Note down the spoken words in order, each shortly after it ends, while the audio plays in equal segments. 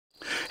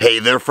Hey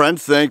there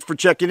friends, thanks for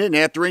checking in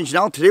at the range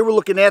now. Today we're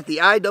looking at the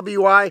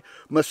IWI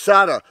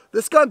Masada.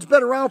 This gun's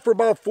been around for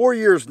about 4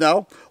 years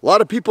now. A lot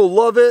of people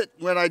love it.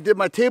 When I did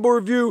my table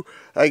review,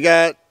 I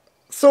got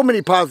so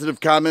many positive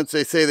comments.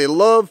 They say they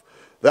love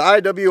the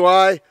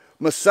IWI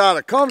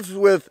Masada. Comes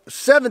with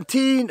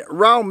 17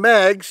 round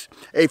mags,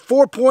 a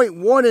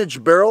 4.1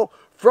 inch barrel,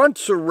 front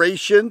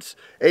serrations,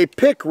 a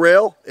pick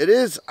rail. It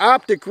is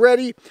optic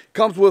ready.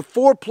 Comes with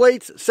 4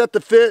 plates set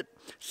to fit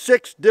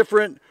 6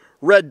 different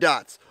red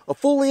dots. A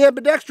fully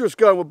ambidextrous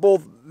gun with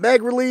both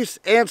mag release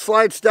and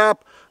slide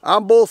stop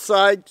on both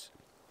sides.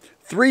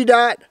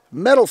 3-dot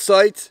metal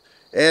sights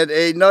and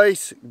a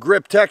nice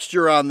grip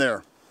texture on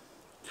there.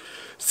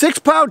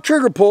 6-pound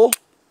trigger pull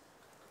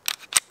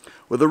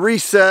with a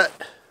reset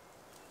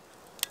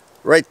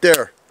right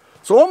there.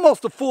 So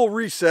almost a full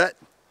reset.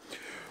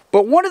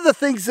 But one of the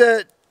things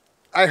that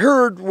I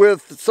heard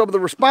with some of the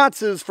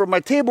responses from my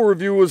table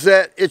review was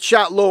that it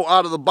shot low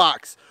out of the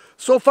box.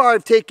 So far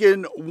I've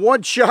taken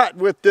one shot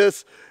with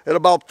this at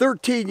about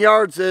 13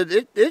 yards and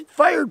it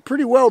fired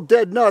pretty well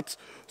dead nuts.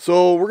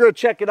 So we're going to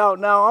check it out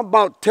now. I'm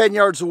about 10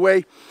 yards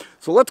away.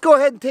 So let's go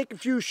ahead and take a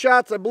few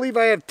shots. I believe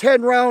I have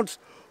 10 rounds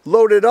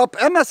loaded up.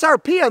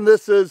 MSRP on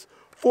this is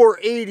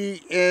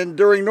 $480, and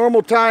during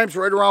normal times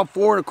right around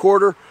 $4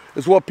 1/4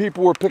 is what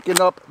people were picking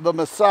up the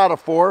Masada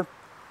for.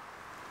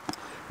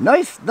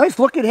 Nice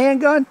looking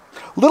handgun.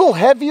 A little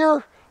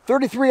heavier.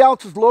 33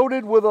 ounces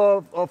loaded with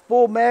a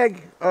full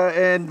mag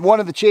and one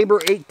in the chamber,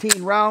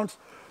 18 rounds.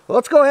 Well,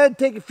 let's go ahead and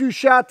take a few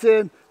shots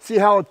and see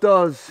how it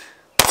does.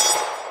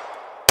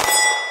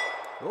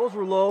 Those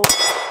were low.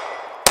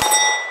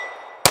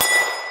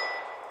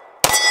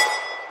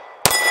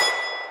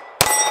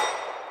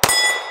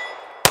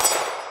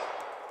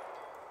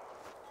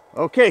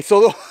 Okay,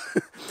 so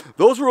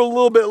those were a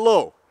little bit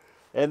low.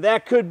 And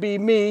that could be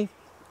me.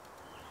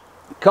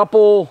 A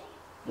couple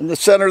in the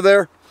center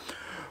there.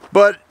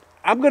 But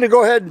I'm going to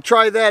go ahead and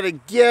try that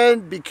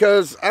again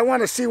because I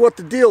want to see what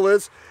the deal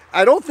is.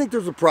 I don't think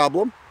there's a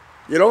problem.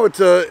 You know,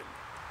 it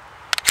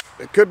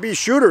could be a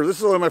shooter. This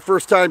is only my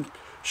first time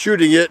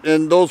shooting it,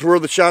 and those were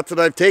the shots that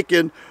I've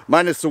taken,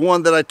 minus the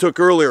one that I took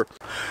earlier.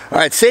 All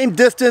right, same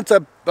distance.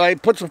 I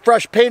put some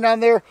fresh paint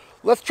on there.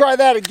 Let's try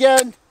that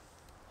again.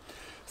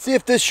 See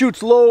if this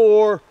shoots low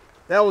or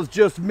that was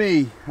just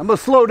me. I'm going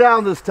to slow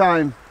down this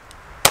time.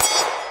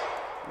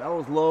 That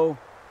was low.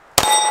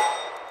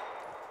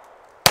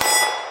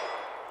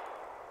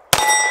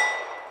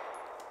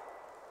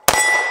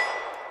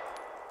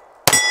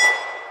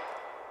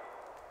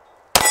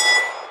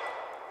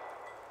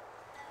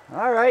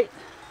 All right.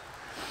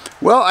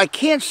 Well, I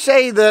can't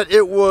say that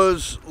it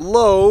was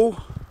low.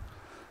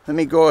 Let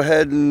me go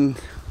ahead and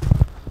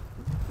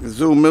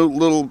zoom in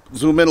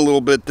a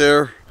little bit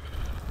there.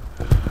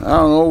 I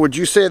don't know. Would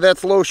you say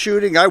that's low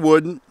shooting? I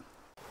wouldn't.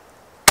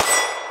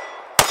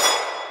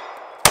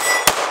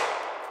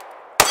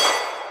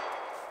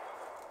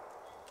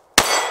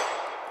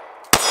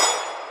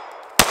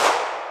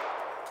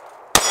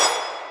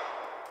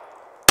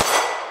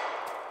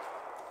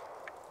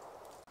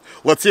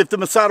 Let's see if the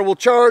Masada will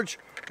charge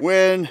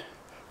when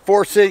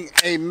forcing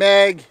a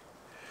mag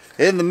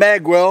in the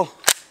mag well.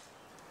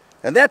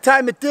 And that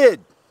time it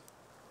did.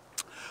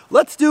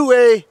 Let's do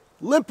a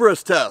Limp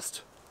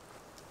test.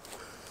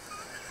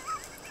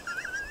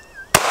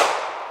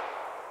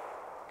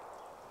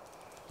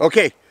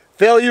 Okay,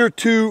 failure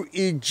to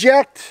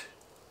eject.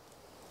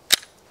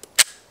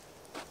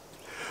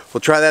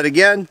 We'll try that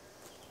again.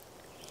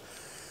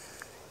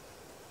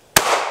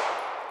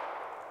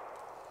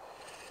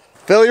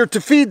 Failure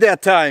to feed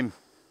that time.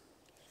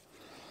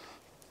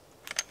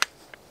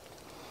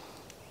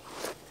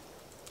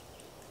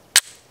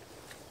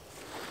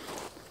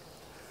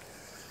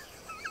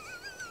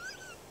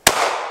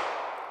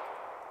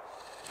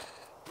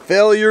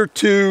 Failure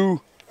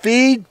to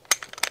feed.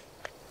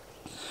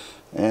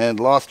 And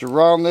lost a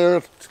round there.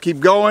 Let's keep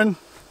going.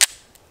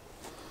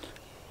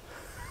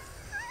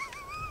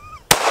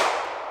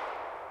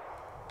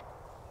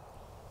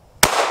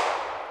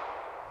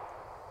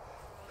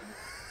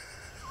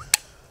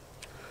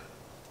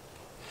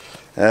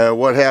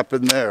 What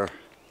happened there?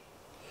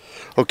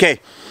 Okay,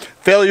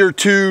 failure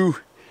to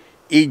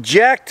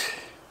eject.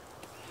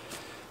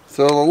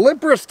 So the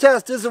Limp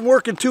test isn't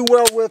working too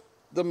well with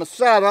the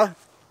Masada.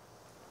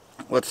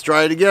 Let's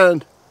try it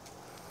again.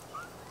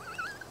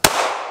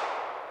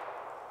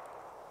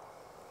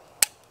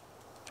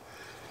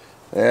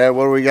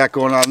 What do we got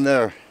going on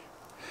there?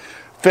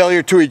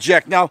 Failure to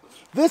eject. Now,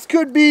 this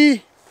could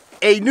be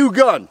a new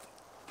gun.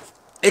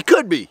 It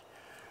could be.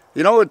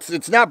 You know,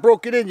 it's not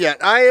broken in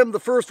yet. I am the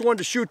first one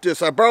to shoot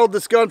this. I borrowed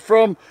this gun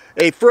from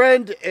a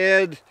friend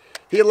and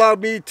he allowed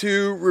me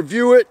to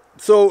review it.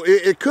 So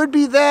it could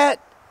be that.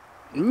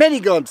 Many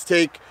guns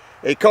take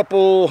a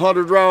couple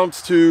hundred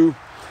rounds to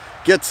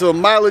get some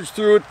mileage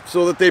through it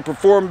so that they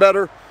perform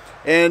better.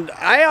 And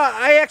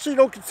I actually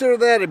don't consider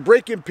that a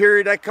break-in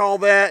period. I call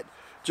that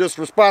just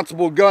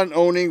responsible gun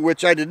owning,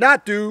 which I did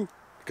not do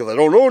because I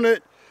don't own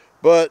it.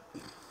 But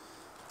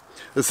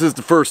this is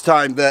the first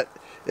time that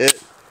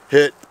it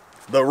hit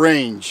the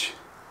range.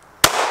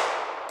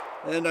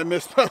 and I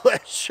missed my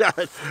last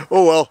shot.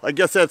 Oh well, I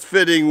guess that's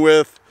fitting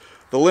with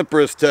the Limp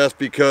wrist test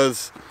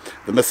because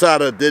the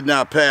Masada did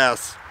not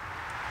pass.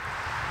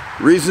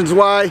 Reasons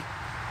why?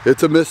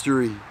 It's a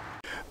mystery.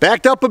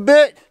 Backed up a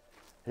bit.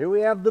 Here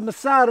we have the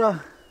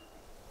Masada.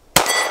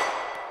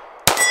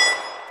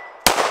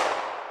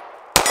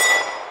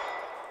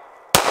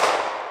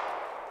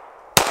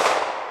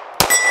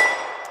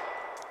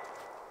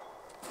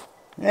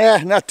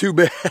 Yeah, not too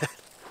bad.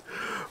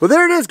 Well,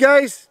 there it is,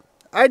 guys.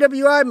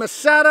 IWI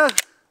Masada.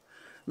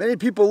 Many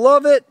people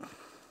love it.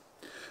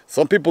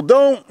 Some people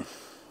don't.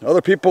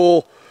 Other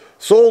people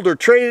sold or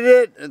traded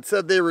it and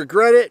said they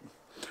regret it.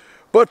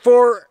 But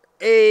for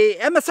a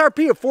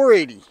MSRP of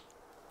 $480,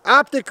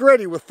 optic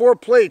ready with 4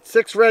 plates,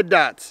 6 red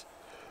dots,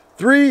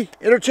 3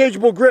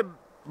 interchangeable grip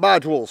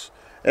modules,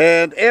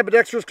 and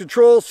ambidextrous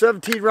controls,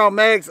 17 round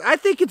mags, I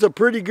think it's a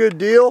pretty good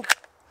deal.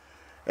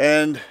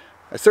 And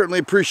I certainly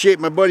appreciate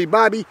my buddy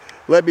Bobby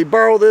let me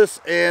borrow this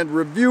and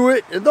review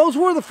it. And those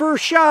were the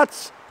first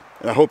shots.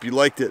 And I hope you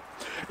liked it.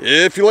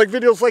 If you like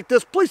videos like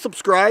this, please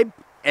subscribe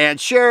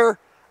and share.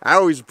 I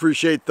always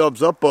appreciate the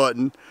thumbs up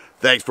button.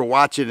 Thanks for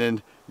watching,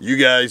 and you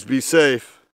guys be safe.